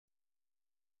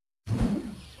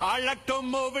I like to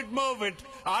move it, move it.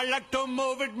 I like to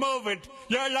move it, move it.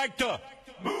 You like to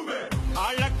move it.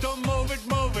 I like to move it,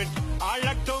 move it. I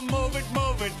like to move it,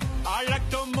 move it. I like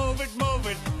to move it, move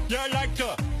it. You like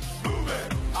to move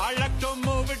it. I like to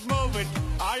move it, move it.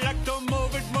 I like to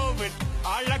move it, move it.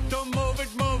 I like to move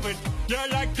it, move it.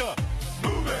 You like to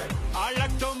move it. I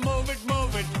like to move it,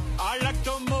 move it. I like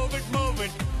to move it, move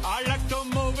it. I like to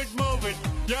move it, move it.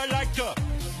 You like to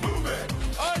move it.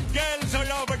 All girls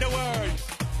all over the world.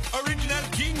 Original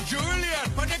King Julian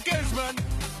for the girls, man.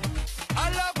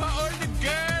 I love how all the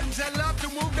girls I love to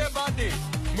move their body.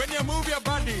 When you move your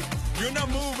body, you know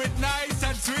move it nice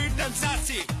and sweet and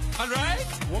sassy. Alright?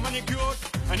 Woman, you cute,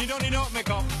 and you don't need no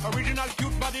makeup. Original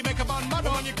cute body makeup on mother.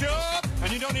 Woman, you cute,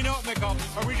 and you don't need no makeup.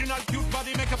 Original cute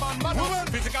body makeup on mother. Woman,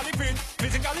 physically fit,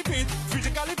 physically fit,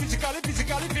 physically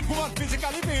fit. Woman,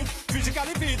 physically fit,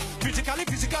 physically fit,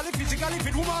 physically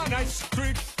fit. Woman, nice,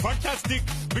 sweet, fantastic.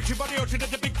 Big your body ocean at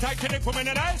the big Titanic. Woman,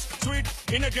 nice, sweet,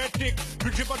 energetic.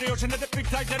 Big your body ocean at the big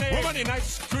Titanic. Woman,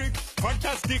 nice, sweet,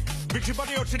 fantastic. Big your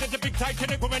body ocean at the big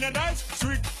Titanic. Woman, nice,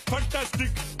 sweet, fantastic.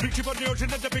 Big your body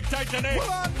ocean at the big Titanic.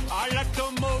 Woman, I like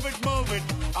to move it, move it.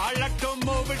 I like to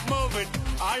move it, move it.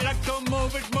 I like to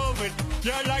move it, move it.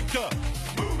 You like to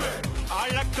move it. I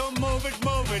like to move it,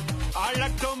 move it. I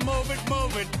like to move it,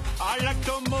 move it. I like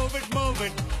to move it, move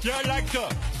it. You like to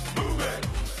move it.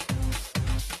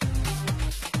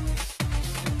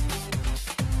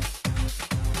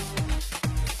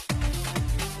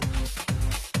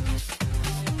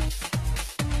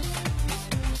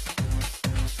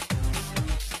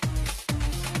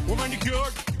 Woman, you cute,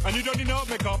 and you don't need no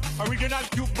makeup. Original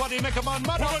cute body makeup on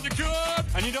mother. Woman, you cute,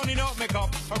 and you don't need no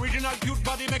makeup. Original cute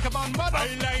body makeup on mother.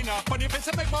 Eyeliner, on your face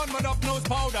and make man mud up. Nose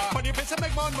powder, on your face and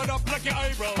make man mud up. Like your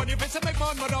eyebrow, on your face and make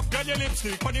man mud up. Girl, your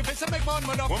lipstick, on your face and make man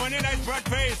mud up. Woman, a nice broad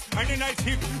face and a nice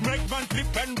hip. Make man flip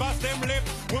and bust them lip.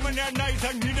 Woman, they're nice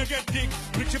and energetic.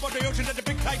 Rich about the ocean at the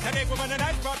big Titanic. Woman, a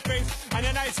nice broad face and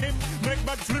a nice hip. Make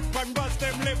man flip and bust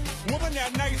them lip. Woman,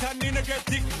 they're nice and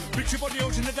energetic. Rich about the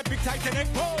ocean at the big Titanic.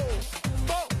 Whoa!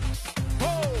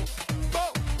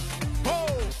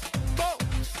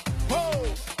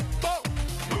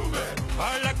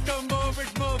 I like to move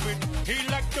it, move it. He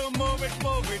like to move it,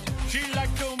 move it. She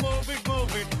like to move it,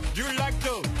 move it. You like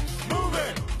to move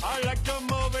it. I like to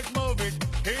move it, move it.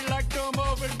 He like to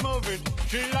move it, move it.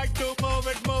 She like to move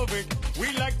it, move it.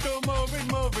 We like to move it,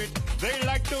 move it. They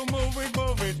like to move it,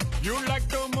 move it. You like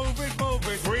to move it, move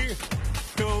it. 3,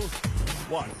 2,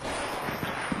 1.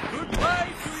 Goodbye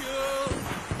to you.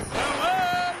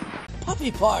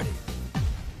 Puppy party.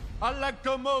 I like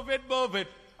to move it, move it.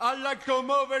 I like to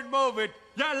move it, move it.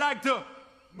 You like to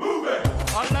move it.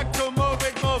 I like to move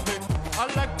it, move it. I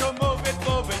like to move it,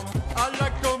 move it. I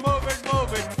like to move it,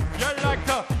 move it. You like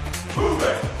to move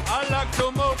it. I like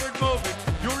to move it, move it.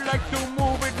 You like to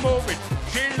move it, move it.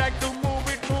 She like to move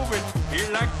it, move it. He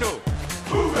like to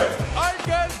move it. All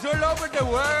girls all over the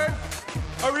world.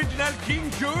 Original King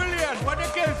Julian. What a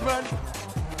girls, man.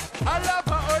 I love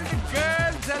how all the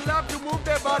girls I love to move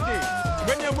their body.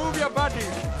 When you move your body,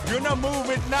 you know move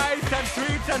it nice and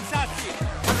sweet and sassy.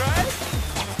 Alright?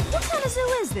 What kind of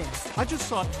zoo is this? I just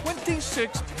saw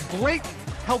 26 blatant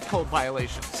health code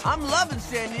violations. I'm loving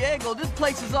San Diego. This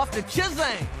place is off the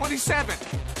Chisang. 27.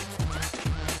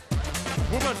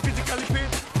 Woman physically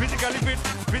fit, physically fit,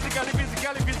 physically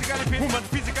fit. Woman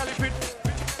physically fit.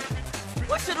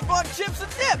 We should have bought chips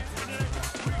and dip.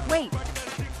 Wait,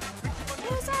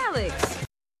 who's Alex?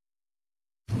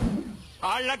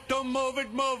 I like to move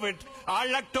it, move it.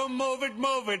 I like to move it,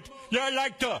 move it. You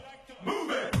like to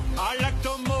move it. I like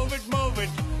to move it, move it.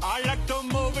 I like to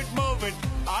move it, move it.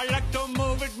 I like to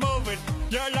move it, move it.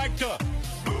 You like to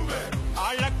move it.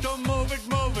 I like to move it,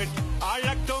 move it. I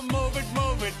like to move it,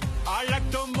 move it. I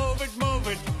like to move it, move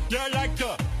it. You like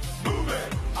to move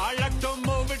it. I like to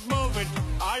move it, move it.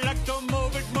 I like to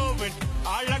move it, move it.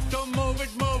 I like to move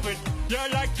it, move it. You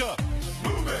like to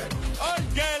move it. All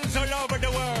girls all over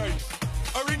the world.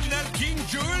 Original King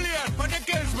Julian for the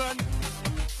girls, man.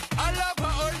 I love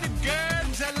how all the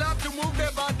girls I love to move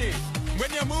their body.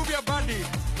 When you move your body,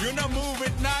 you know move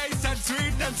it nice and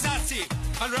sweet and sassy.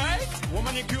 Alright?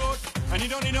 Woman, you cute, and you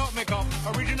don't need no makeup.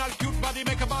 Original cute body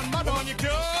makeup on mother. Woman, you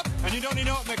cute, and you don't need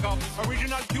no makeup.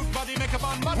 Original cute body makeup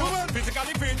on mother. Woman,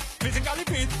 physically fit, physically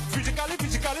fit, physically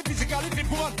fit.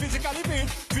 Woman, physically fit,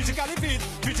 physically fit,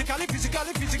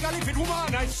 physically fit.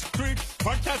 Woman, nice, sweet,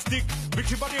 fantastic. Big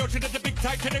your body ocean at the big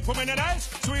Titanic. Woman, nice,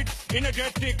 sweet,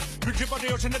 energetic. Big your body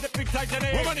ocean at the big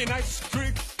Titanic. Woman, nice,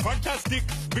 sweet, fantastic.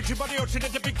 Big your body ocean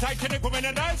at the big Titanic. Woman,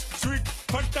 nice, sweet,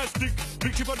 fantastic.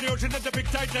 Big your body ocean at the big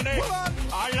Titanic. Woman,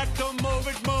 I like to move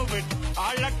it, move it.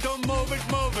 I like to move it,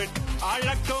 move it. I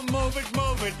like to move it,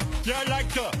 move it. You like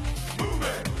to move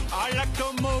it. I like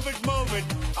to move it, move it.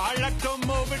 I like to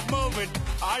move it, move it.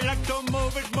 I like to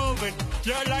move it, move it.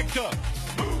 You like to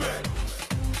move it.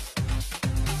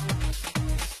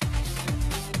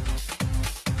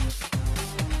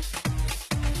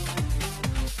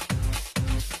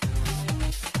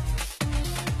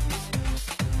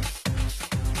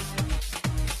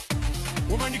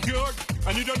 Woman, you cured,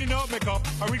 and you don't need no makeup.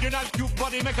 Original cute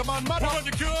body, make a man mad. Woman,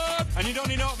 you cured, and you don't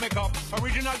need no makeup.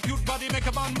 Original cute body, make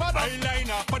a man mad.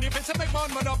 Eyeliner, on your face and make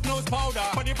man mad up. Nose powder,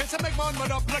 on your face and make man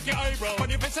mad up. Like your eyebrow, on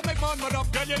your face and make man mad up.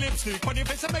 Girl, your lipstick, on your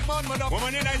face and make man mad up.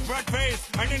 Woman, you nice broad face,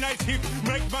 and you nice hip.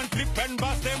 Make man flip and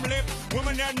bust them lip.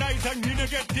 Woman, you're nice and you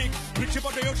don't get thick. Rich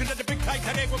about the ocean at the big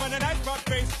Titanic. Woman, a nice broad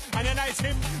face, and a nice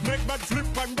hip. Make man flip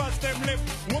and bust them lip.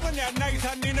 Woman, you're nice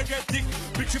and you don't get thick.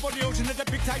 Rich about the ocean at the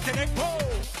big Titanic. Whoa!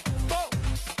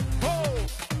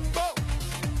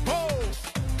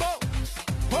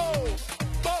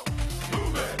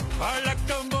 I like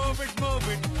to move it, move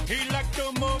it. He like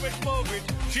to move it, move it.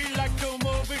 She like to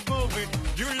move it, move it.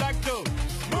 You like to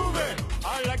move it.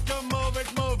 I like to move it,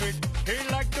 move it. He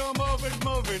like to move it,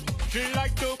 move it. She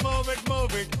like to move it,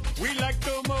 move it. We like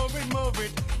to move it, move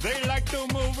it. They like to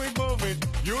move it, move it.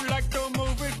 You like to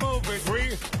move it, move it.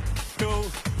 3, 2,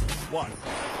 1.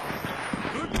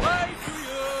 Goodbye to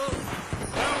you.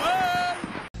 Farewell.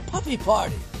 Puppy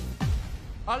party.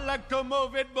 I like to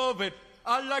move it, move it.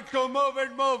 I like to move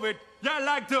it, move it. You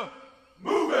like to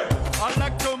move it. I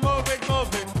like to move it,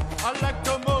 move it. I like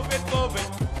to move it, move it.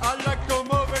 I like to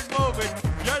move it, move it.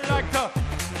 You like to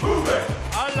move it.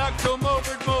 I like to move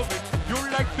it, move it.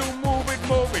 You like to move it,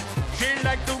 move it. She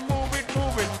like to move it,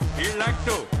 move it. He like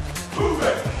to move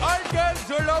it. All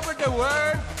girls all over the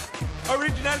world.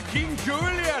 Original King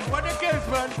Julian. What a case,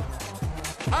 man.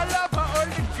 I love how all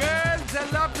the girls they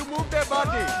love to move their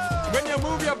body. When you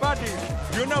move your body,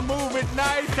 you know move it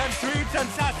nice and sweet and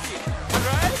sassy.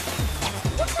 Alright?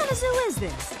 What kind of zoo is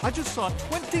this? I just saw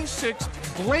 26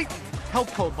 blatant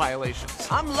health code violations.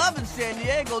 I'm loving San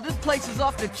Diego. This place is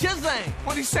off the Chizang.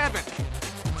 27.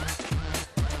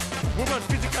 Woman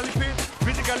physically fit,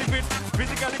 physically fit,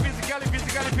 physically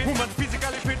fit. Woman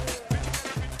physically fit.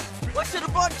 We should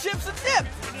have bought chips and dip.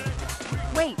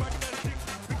 Wait.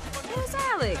 Where's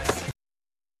Alex?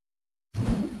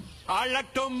 I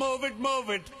like to move it, move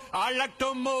it. I like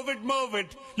to move it, move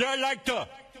it. You like to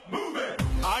move it.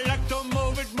 I like to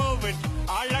move it, move it.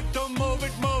 I like to move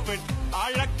it, move it.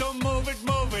 I like to move it,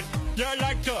 move it. You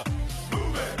like to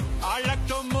move it. I like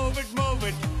to move it, move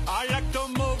it. I like to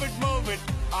move it, move it.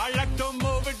 I like to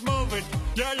move it, move it.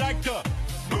 You like to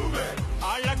move it.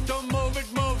 I like to move it,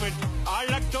 move it. I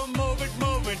like to move it,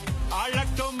 move it. I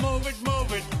like to move it,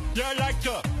 move it. You like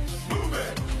to move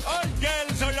it. All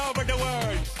girls all over the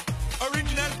world.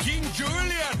 Original King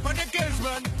Julian for the girls,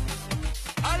 man.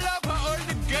 I love how all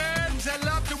the girls they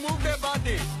love to move their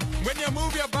body. When you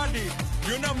move your body,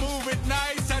 you know move it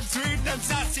nice and sweet and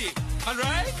sassy.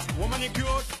 Alright? Woman, you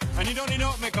cute, and you don't need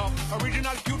no makeup.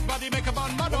 Original cute body makeup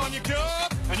on mad. Woman, you cute,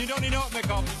 and you don't need no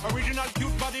makeup. Original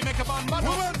cute body makeup on mad.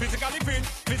 Woman, physically fit,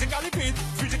 physically fit,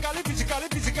 physically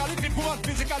fit. Woman,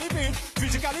 physically fit,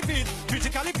 physically fit,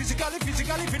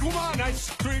 physically fit. Woman,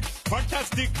 nice, sweet,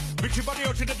 fantastic. Big body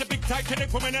ocean at the big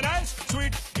Titanic. Woman, nice,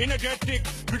 sweet, energetic.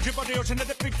 Big body ocean at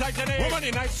the big Titanic.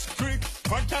 Woman, nice, sweet,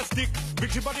 fantastic.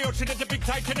 Big body ocean at the big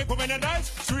Titanic. Woman,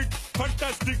 nice, sweet,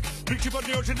 fantastic. Big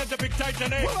body ocean at the big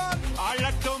Titanic. Woman, I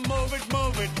like to move it,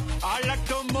 move it. I like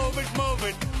to move it, move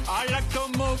it. I like to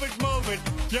move it, move it.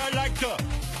 You like to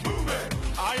move it.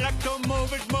 I like to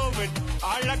move it, move it.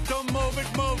 I like to move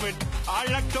it, move it. I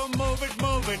like to move it,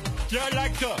 move it. You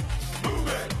like to move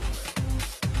it.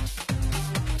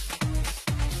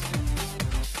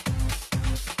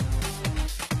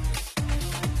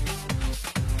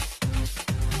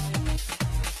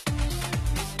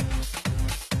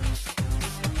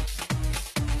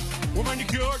 Woman, you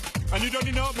cured, and you don't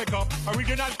need no makeup.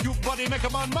 Original cute body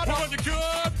makeup on mad. Woman, you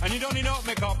cured, and you don't need no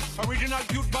makeup. Original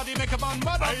cute body makeup on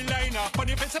mad. Eyeliner, on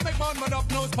your face and make man mad up.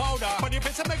 Nose powder, on your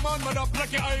face and make man mad up.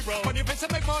 Like your eyebrow, on your face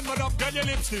and make man mad up. Girl, your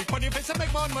lipstick, on your face and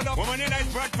make man mad up. Woman, you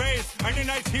nice broad face, and you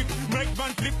nice hip. Make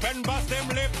man flip and bust them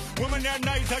lip. Woman, you're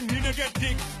nice and you don't get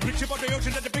thick. Rich about the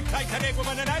ocean at the big Titanic.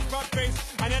 Woman, you nice broad face,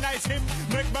 and you nice hip.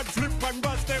 Make man flip and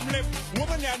bust them lip.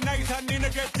 Woman, you're nice and you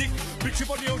don't get thick. Rich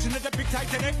about the ocean at the big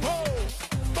Titanic. Whoa!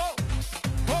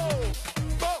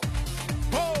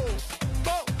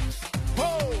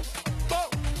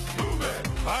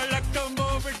 I like to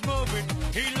move it, move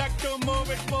it. He like to move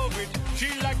it, move it. She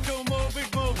like to move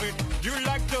it, move it. You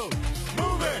like to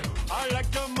move it. I like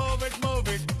to move it, move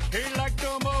it. He like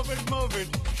to move it, move it.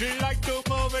 She like to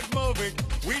move it, move it.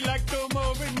 We like to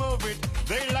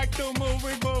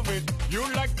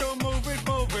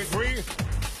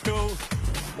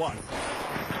one.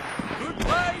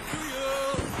 Goodbye to you.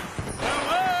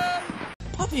 Farewell.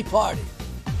 Puppy party.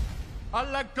 I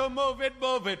like to move it,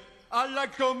 move it. I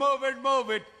like to move it, move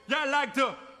it. You like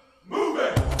to move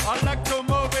it. I like to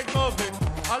move it, move it.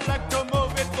 I like to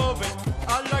move it, move it.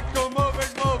 I like to move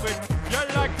it, move it. You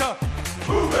like to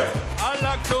move it. I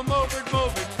like to move it,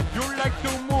 move it. You like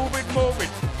to move it, move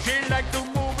it. She like to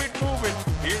move it, move it.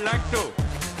 He like to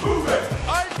move it.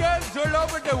 All girls all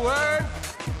over the world.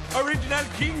 Original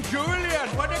King Julian.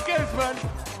 What a case, man.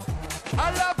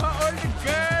 I love how all the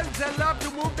girls, they love to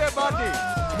move their body.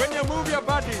 When you move your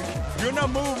body, you know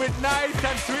move it nice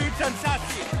and sweet and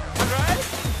sassy. Alright?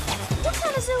 What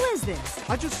kind of zoo is this?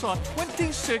 I just saw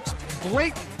 26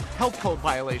 blatant health code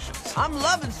violations. I'm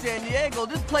loving San Diego.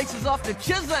 This place is off the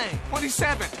Chisang.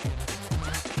 27.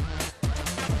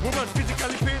 Woman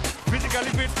physically fit,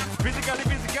 physically fit, physically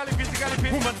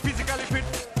fit. Woman physically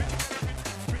fit.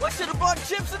 We should have bought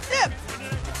chips and dip.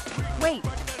 Wait,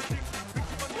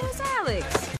 who's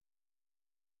Alex?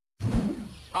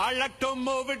 I like to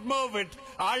move it, move it.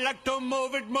 I like to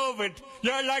move it, move it.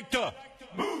 You like to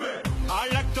move it. I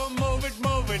like to move it,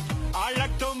 move it. I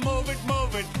like to move it,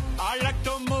 move it. I like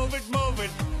to move it, move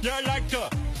it. You like to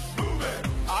move it.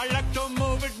 I like to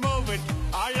move it, move it.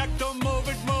 I like to move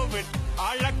it, move it.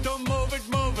 I like to move it,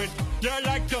 move it. You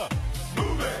like to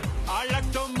move it. I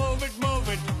like to move it, move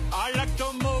it. I like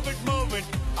to move it, move it.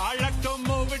 I like to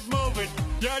move it, move it.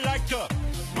 You like to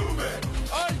move it.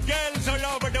 All girls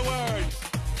all over the world.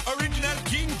 Original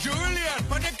King Julian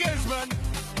for the kids, man.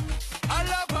 I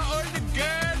love how all the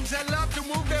girls, they love to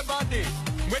move their body.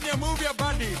 When you move your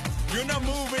body, you know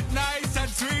move it nice and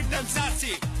sweet and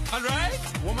sassy. Alright?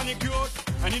 Woman, you cute,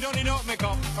 and you don't need no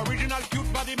makeup. Original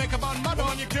cute body makeup on model.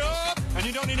 Woman, you cute, and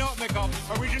you don't need no makeup.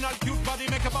 Original cute body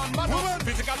makeup on model. Woman,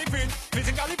 physically fit,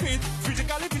 physically fit,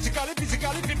 physically fit.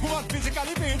 Woman,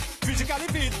 physically fit, physically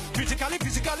fit,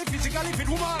 physically fit.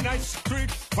 Woman, nice,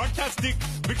 sweet, fantastic.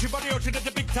 Big body ocean at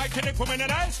the big Titanic. Woman,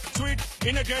 nice, sweet,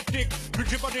 energetic.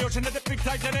 Big body ocean at the big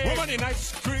Titanic. Woman,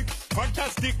 nice, sweet,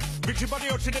 fantastic. Big body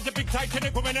ocean at the big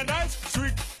Titanic. Woman, nice,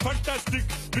 sweet, fantastic.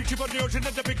 Big body ocean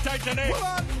at the big Titanic.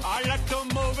 Woman, I like to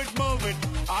move it, move it.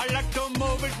 I like to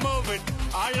move it, move it.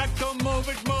 I like to move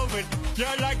it, move it. You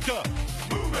like to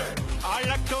move it. I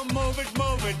like to move it,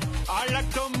 move it. I like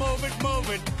to move it, move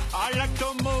it. I like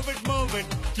to move it, move it.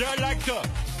 You like to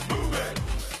move it.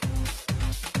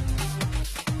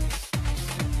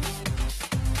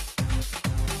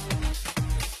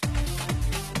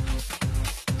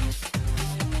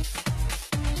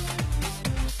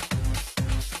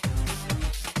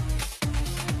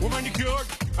 Woman, you cute,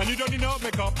 and you don't need no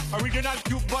makeup. Original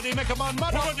cute body makeup on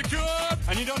model. Woman, you cute,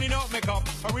 and you don't need no makeup.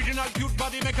 Original cute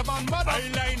body makeup on model.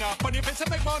 Eyeliner, on your face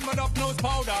and make one mud up. Nose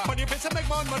powder, on your face and make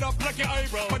one mud up. Black your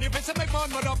eyebrow, on your face and make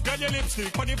one mud up. Girl, your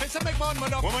lipstick, on your face and make one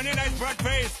mud up. Woman, you nice broad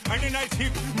face, and you nice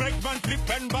hip. Make man flip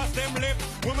and bust them lip.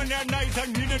 Woman, you're nice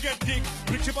and you get thick.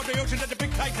 Rich about the ocean at the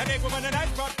big Titanic. Woman, a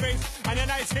nice broad face, and a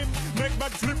nice hip. Make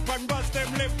man flip and bust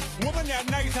them lip. Woman, you're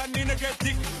nice and you get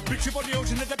thick. Rich about the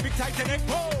ocean at the big Titanic.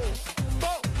 Whoa!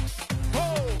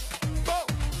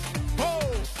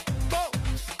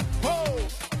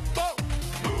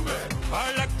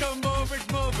 I like to move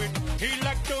it, move it. He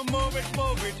like to move it,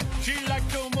 move it. She like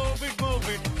to move it, move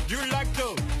it. You like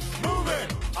to move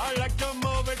it. I like to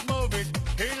move it, move it.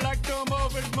 He like to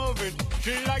move it, move it.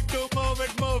 She like to move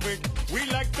it, move it. We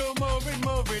like to move it,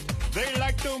 move it. They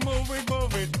like to move it,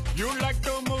 move it. You like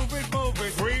to move it, move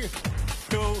it. 3,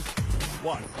 2,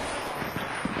 1.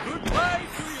 Goodbye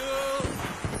to you.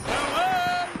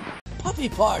 Farewell. Puppy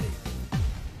party.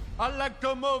 I like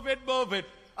to move it, move it.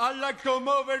 I like to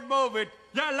move it, move it.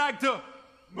 You like to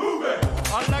move it.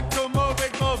 I like to move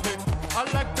it, move it. I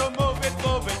like to move it,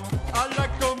 move it. I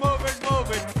like to move it,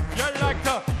 move it. You like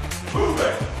to move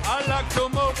it. I like to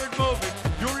move it, move it.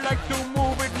 You like to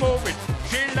move it, move it.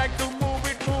 She like to move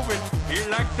it, move it. He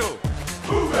like to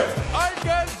move it. All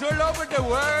girls all over the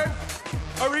world.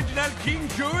 Original King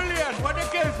Julian. What a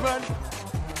case, man.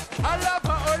 I love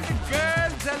how all the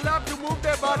girls, they love to move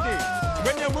their body.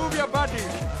 When you move your body,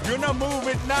 you know move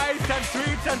it nice and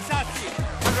sweet and sassy.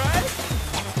 Alright?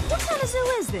 What kind of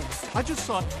zoo is this? I just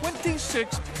saw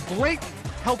 26 blatant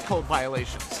health code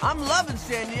violations. I'm loving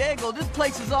San Diego. This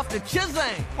place is off the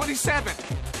Chisang. 27.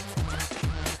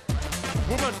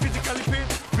 Woman physically fit,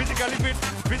 physically fit,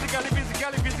 physically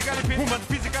fit. Woman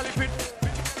physically fit.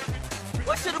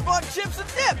 We should have bought chips and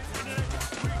dip.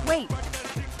 Wait,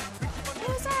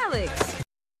 who's Alex?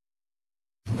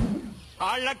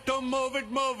 I like to move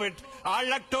it, move it. I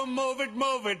like to move it,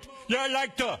 move it. You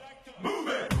like to move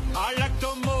it. I like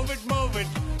to move it, move it.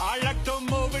 I like to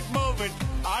move it, move it.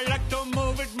 I like to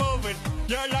move it, move it.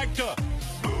 You like to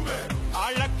move it.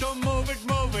 I like to move it,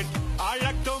 move it. I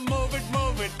like to move it,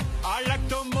 move it. I like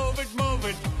to move it, move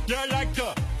it. You like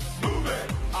to move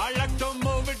it. I like to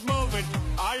move it, move it.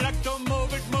 I like to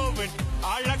move it, move it.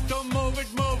 I like to move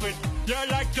it, move it. You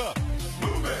like to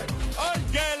move it. All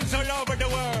girls all over the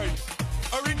world.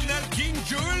 Original King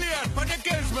Julian for the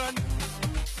girls, man.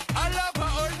 I love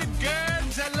how all the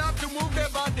girls I love to move their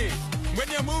body. When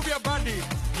you move your body,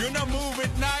 you know move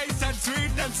it nice and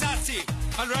sweet and sassy.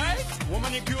 Alright?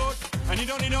 Woman, you cute, and you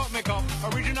don't need no makeup.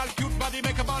 Original cute body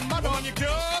makeup on mother. Woman, you cute,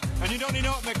 and you don't need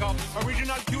no makeup.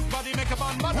 Original cute body makeup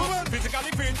on mother. Woman,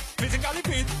 physically fit, physically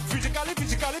fit, physically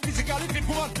fit.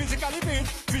 Woman, physically fit,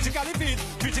 physically fit,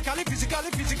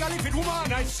 physically fit. Woman,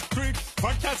 nice, sweet,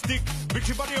 fantastic. Big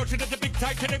your body ocean at the big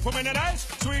Titanic. Woman, nice,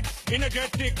 sweet,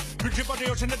 energetic. Big your body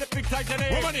ocean at the big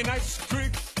Titanic. Woman, nice,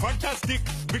 sweet, fantastic.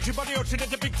 Big your body ocean at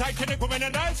the big Titanic. Woman,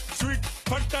 nice, sweet,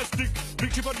 fantastic.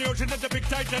 Big your body ocean at the big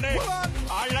Titanic. Woman,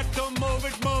 I like to move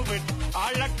it, move it.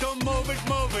 I like to move it,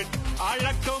 move it. I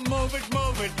like to move it,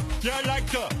 move it. You like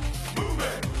to move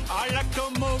it. I like to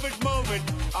move it, move it.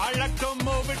 I like to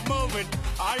move it, move it.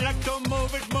 I like to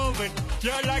move it, move it.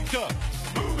 You like to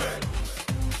move it.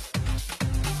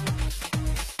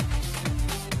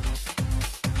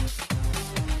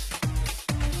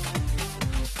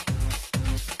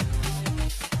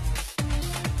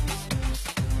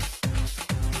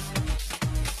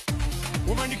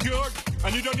 Woman, you cute,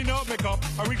 and you don't need no makeup.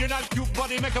 Original cute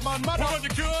body makeup on mother. Woman, you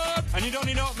cute, and you don't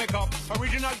need no makeup.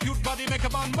 Original cute body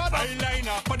makeup on mother.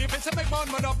 Eyeliner, on your face and make man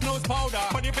mud up. Nose powder,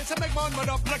 on your face and make man mud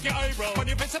up. Like your eyebrow, on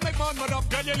your face and make man mud up.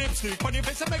 Girl, your lipstick, on your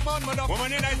face and make man mud up.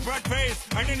 Woman, your nice broad face,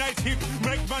 and your nice hip.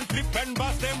 Make man flip and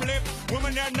bust them lip.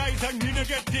 Woman, you're nice and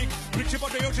energetic. Rich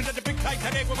about the ocean at the big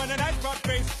Titanic. Woman, your nice broad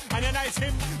face, and your nice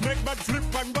hip. Make man flip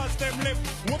and bust them lip.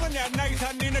 Woman, you're nice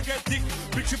and energetic.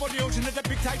 Rich about the ocean at the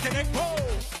big Titanic. Whoa!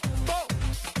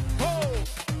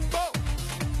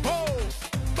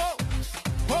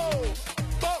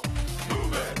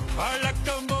 I like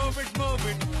to move it, move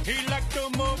it. He like to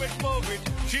move it, move it.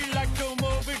 She like to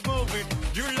move it, move it.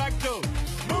 You like to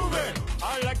move it.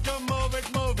 I like to move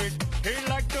it, move it. He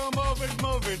like to move it,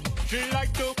 move it. She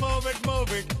like to move it,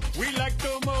 move it. We like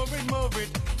to move it, move it.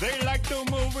 They like to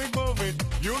move it, move it.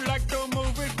 You like to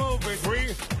move it, move it.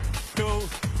 3, 2,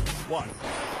 1.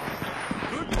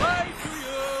 Goodbye to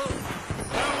you.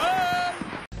 Farewell.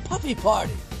 Puppy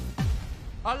party.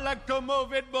 I like to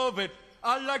move it, move it.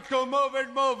 I like to move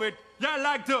it, move it. You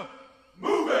like to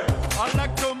move it. I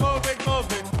like to move it,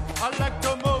 move it. I like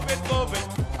to move it, move it.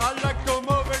 I like to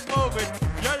move it, move it.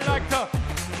 You like to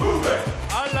move it.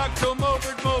 I like to move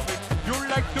it, move it. You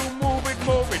like to move it,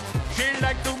 move it. She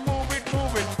like to move it,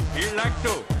 move it. He like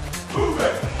to move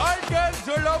it. All girls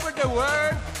all over the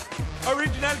world.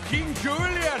 Original King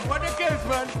Julian. What a girls,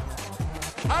 man.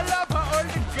 I love how all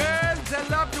the girls I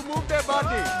love to move their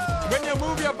body. When you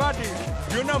move your body,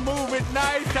 you know move it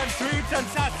nice and sweet and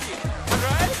sassy.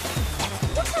 Alright?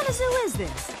 What kind of zoo is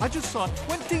this? I just saw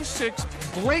 26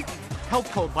 blatant health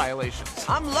code violations.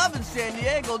 I'm loving San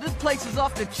Diego. This place is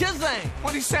off the Chisang.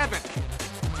 27.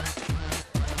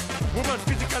 Woman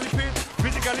physically fit,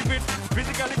 physically fit,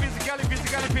 physically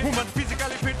fit. Woman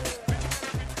physically fit.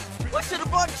 We should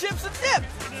have bought chips and dip.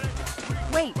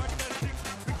 Wait.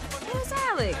 Where's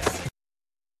Alex?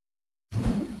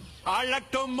 I like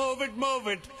to move it, move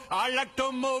it. I like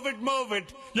to move it, move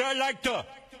it. You like to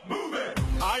move it.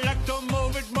 I like to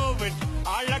move it, move it.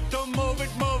 I like to move it,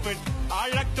 move it. I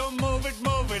like to move it,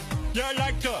 move it. You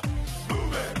like to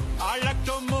move it. I like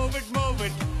to move it, move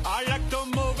it. I like to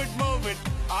move it, move it.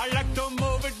 I like to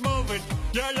move it, move it.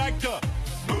 You like to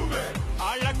move it.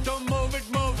 I like to move it,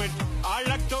 move it. I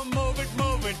like to move it,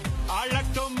 move it. I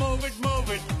like to move it, move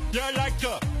it. You like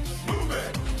to move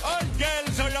it. All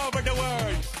girls all over the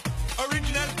world.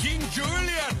 Original King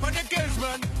Julian for the girls,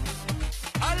 man.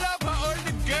 I love how all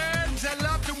the girls I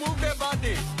love to move their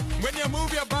body. When you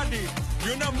move your body,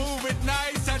 you know move it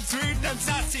nice and sweet and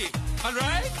sassy.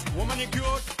 Alright? Woman, you cute,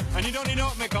 and you don't need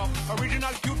no makeup.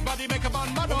 Original cute body makeup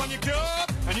on mother. Woman, you cute,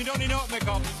 and you don't need no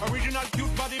makeup. Original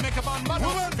cute body makeup on mother.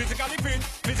 Woman, physically fit,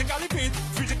 physically fit,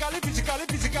 physically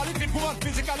fit. Woman,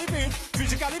 physically fit,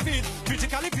 physically fit,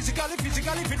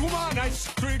 physically fit. Woman,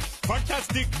 nice, sweet,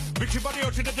 fantastic. Big your body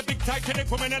ocean at the big Titanic.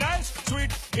 Woman, nice,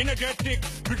 sweet, energetic.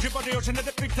 Big your body ocean at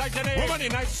the big Titanic.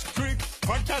 Woman, nice, sweet,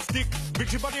 fantastic.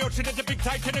 Big your body ocean at the big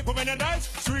Titanic. Woman, nice,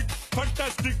 sweet,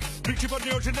 fantastic. Big your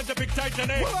body ocean at the big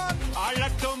Titanic. Woman, I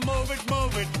like to move it,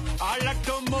 move it. I like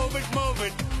to move it, move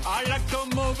it. I like to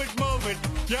move it, move it.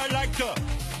 You like to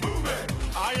move it.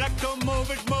 I like to move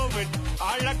it, move it.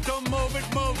 I like to move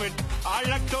it, move it. I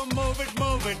like to move it,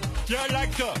 move it. You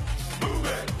like to move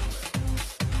it.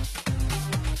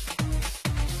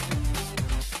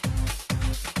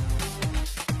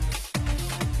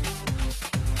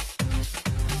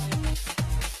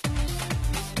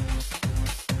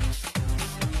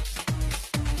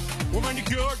 Woman, you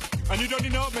cured, and you don't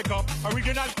need no makeup.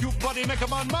 Original cute body make a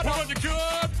man mad. Woman, you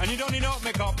cured, and you don't need no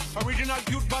makeup. Original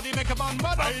cute body make a man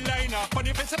mad. Eyeliner,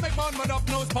 funny face and make man mad up.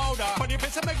 Nose powder, funny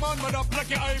face and make man mad up. Like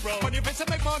your eyebrow, funny face and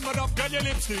make man mad up. Girl, your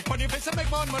lipstick, funny face and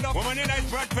make man mad up. Woman, a nice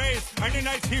broad face and a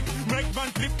nice hip, make man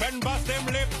flip and bust them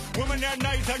lip. Woman, they're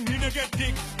nice and you don't get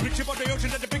thick. Rich about the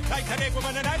ocean at the big Titanic.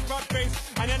 Woman, a nice broad face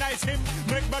and a nice hip,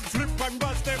 make man flip and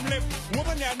bust them lip.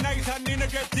 Woman, they're nice and you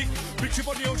don't get thick. Rich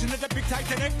about the ocean at the big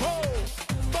Titanic. Whoa.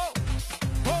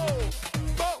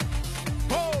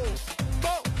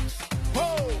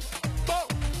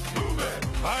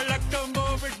 I like to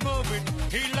move it, move it.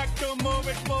 He like to move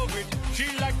it, move it. She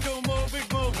like to move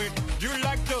it, move it. You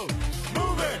like to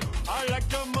move it. I like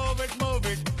to move it, move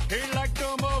it. He like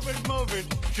to move it, move it.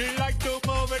 She like to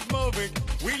move it, move it.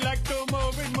 We like to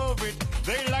move it, move it.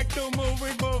 They like to move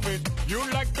it, move it. You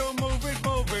like to move it,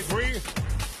 move it. 3,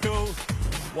 2,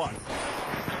 1.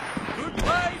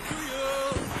 Goodbye to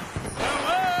you.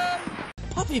 Farewell.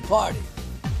 Puppy party.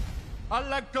 I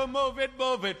like to move it,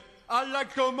 move it. I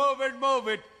like to move it, move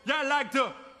it. You like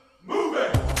to move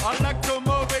it. I like to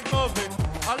move it, move it.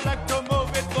 I like to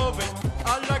move it, move it.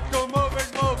 I like to move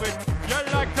it, move it. You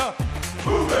like to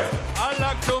move it. I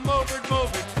like to move it,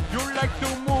 move it. You like to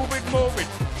move it, move it.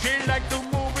 She like to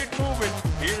move it, move it.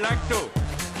 He like to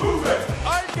move it.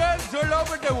 All girls all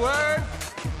over the world.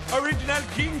 Original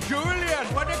King Julian.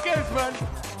 What a case, man.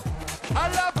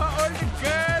 I love how all the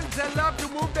girls, they love to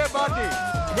move their body.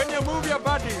 When you move your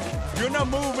body, you know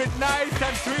move it nice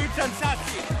and sweet and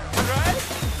sassy. Alright?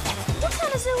 What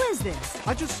kind of zoo is this?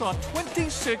 I just saw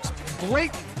 26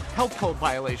 blatant health code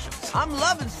violations. I'm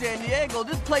loving San Diego.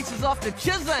 This place is off the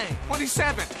Chisang.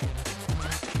 27.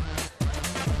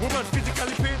 Woman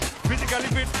physically fit, physically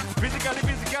fit, physically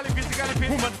fit.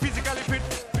 Woman physically fit.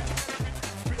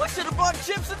 We should have bought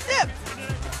chips and dip.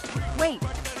 Wait,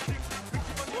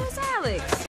 where's Alex?